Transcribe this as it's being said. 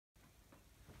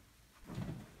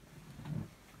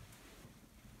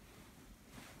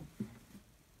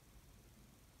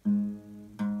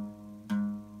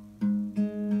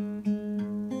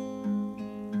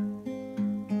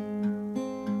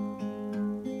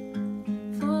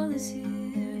is here,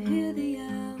 hear the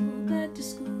owl, back to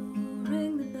school,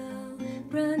 ring the bell,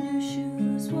 brand new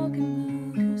shoes, walking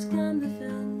blues, climb the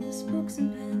fence, books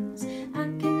and pens. I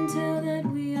can tell that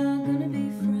we are gonna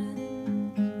be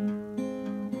friends.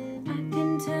 I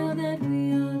can tell that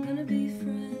we are gonna be friends.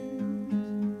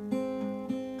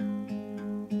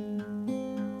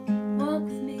 Walk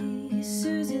with me,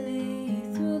 Susie Lee,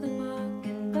 through the park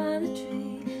and by the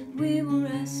tree. We will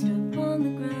rest upon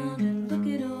the ground and look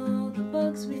at all the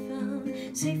bugs we found.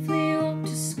 Safely walk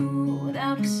to school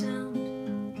without a sound.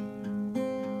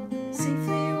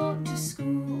 Safely walk to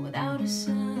school without a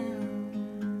sound.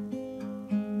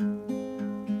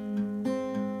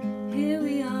 Here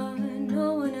we are,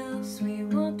 no one else. We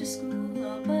walk to school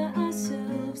all by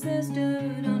ourselves. There's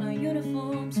dirt on our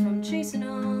uniforms from chasing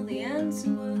all the ants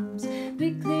and worms.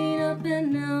 We clean up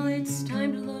and now it's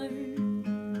time to learn.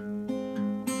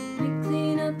 We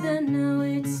clean up and now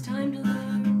it's time to learn.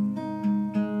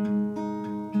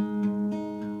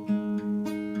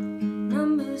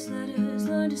 Numbers, letters,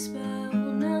 learn to spell,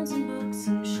 nouns and books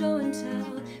and show and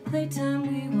tell. Playtime,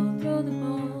 we will throw the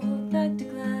ball back to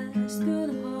class through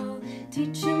the hall.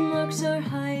 Teacher marks our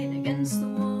height against the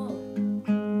wall.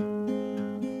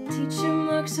 Teacher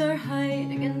marks our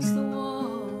height against the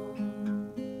wall.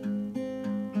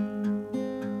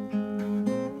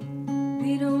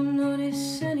 We don't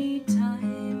notice any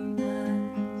time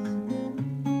pass.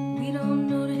 We don't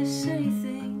notice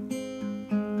anything.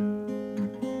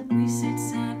 We sit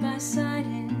side by side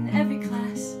in every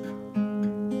class.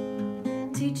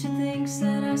 Teacher thinks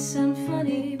that I sound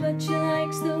funny, but she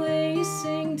likes the way you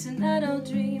sing. Tonight I'll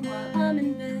dream while I'm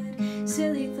in bed.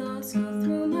 Silly thoughts go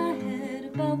through my head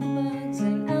about the bugs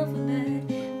and alphabet.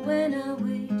 When I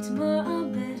wake tomorrow I'll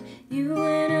bet you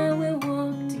and I will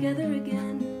walk together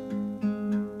again.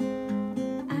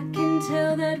 I can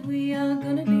tell that we are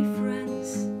gonna